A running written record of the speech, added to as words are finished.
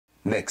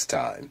Next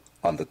time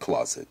on The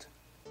Closet.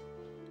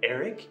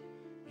 Eric,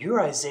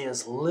 you're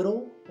Isaiah's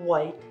little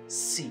white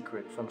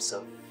secret from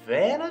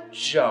Savannah,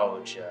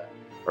 Georgia.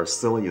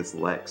 Arcelius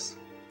Lex,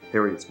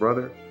 Harriet's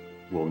brother,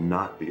 will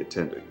not be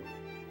attending.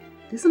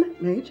 Isn't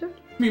it major?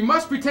 He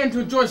must pretend to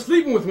enjoy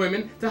sleeping with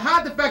women to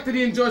hide the fact that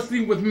he enjoys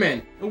sleeping with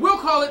men. And we'll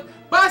call it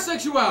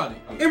bisexuality.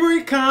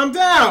 Emery, calm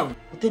down!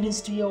 Within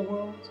his DL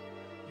world,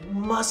 you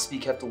must be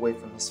kept away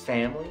from his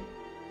family,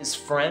 his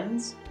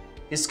friends,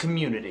 his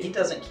community. He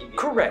doesn't keep you.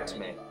 Correct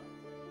me.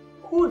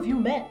 Who have you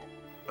met?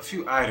 A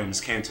few items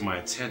came to my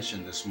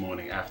attention this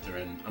morning after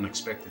an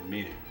unexpected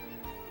meeting.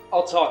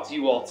 I'll talk to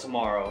you all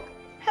tomorrow.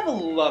 Have a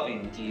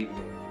loving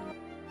evening.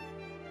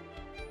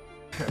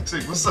 T,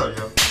 what's up,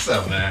 yo? What's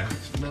up, man?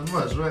 Nothing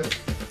much, right?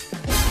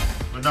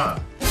 But nah.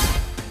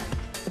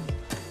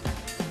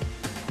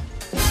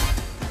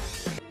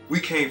 We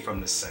came from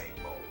the same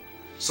mold.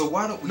 So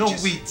why don't we No,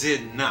 we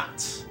did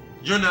not.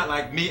 You're not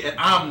like me, and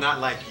I'm not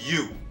like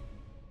you.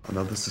 I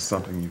know this is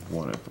something you've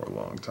wanted for a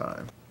long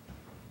time.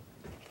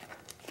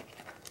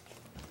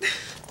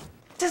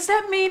 Does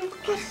that mean...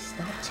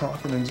 Stop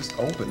talking and just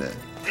open it.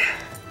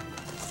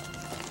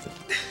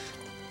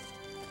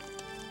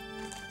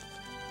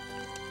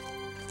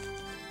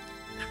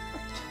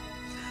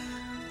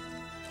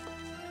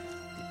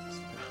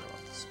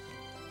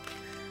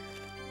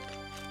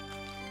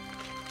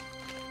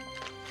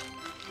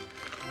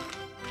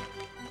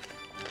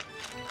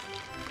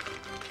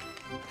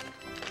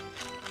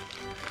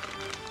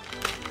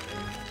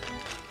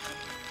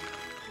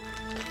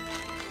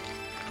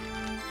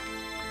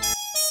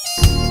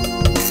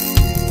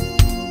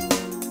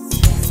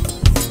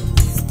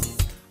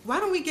 Why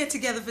don't we get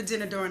together for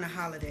dinner during the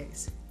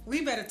holidays?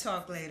 We better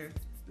talk later.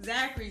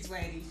 Zachary's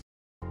waiting.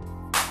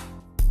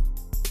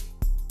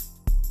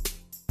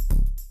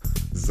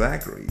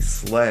 Zachary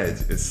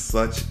Sledge is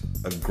such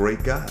a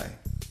great guy.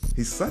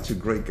 He's such a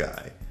great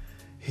guy.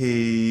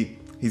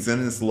 He's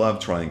in this love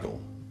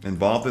triangle.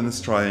 Involved in this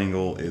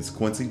triangle is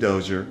Quincy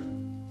Dozier,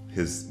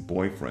 his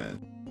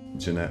boyfriend,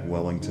 Jeanette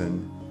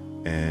Wellington,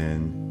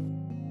 and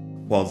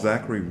while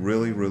Zachary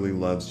really, really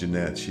loves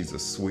Jeanette, she's a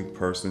sweet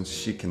person.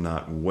 She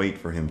cannot wait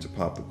for him to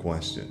pop the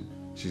question.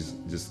 She's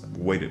just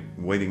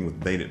waiting with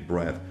bated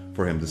breath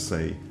for him to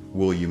say,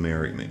 "Will you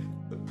marry me?"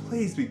 But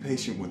please be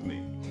patient with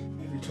me.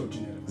 Have you told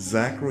Jeanette?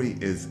 Zachary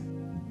is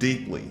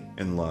deeply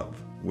in love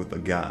with a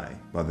guy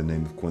by the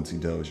name of Quincy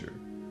Dozier.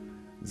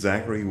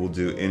 Zachary will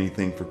do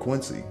anything for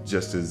Quincy,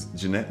 just as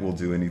Jeanette will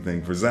do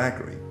anything for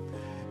Zachary.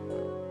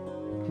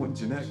 When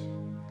Jeanette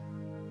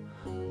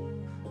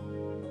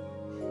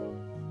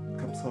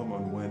comes home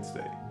on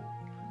Wednesday,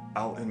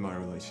 I'll end my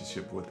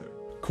relationship with her.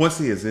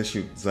 Quincy has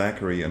issued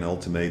Zachary an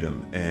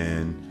ultimatum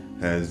and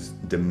has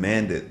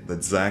demanded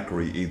that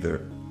Zachary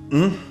either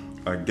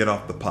or get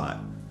off the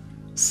pot.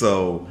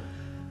 So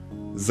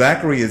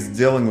Zachary is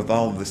dealing with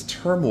all of this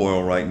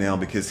turmoil right now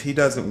because he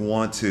really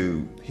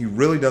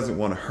doesn't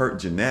want to hurt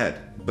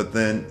Jeanette, but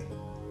then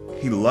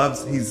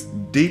he's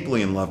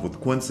deeply in love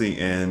with Quincy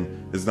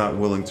and is not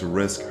willing to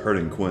risk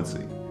hurting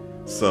Quincy.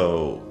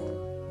 So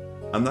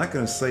I'm not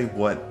going to say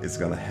what is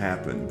going to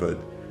happen, but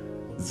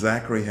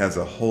Zachary has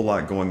a whole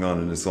lot going on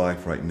in his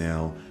life right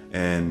now,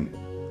 and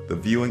the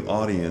viewing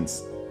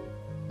audience,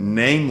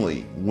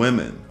 namely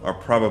women, are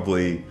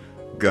probably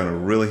going to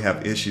really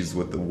have issues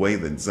with the way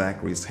that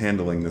Zachary's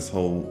handling this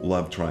whole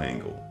love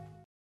triangle.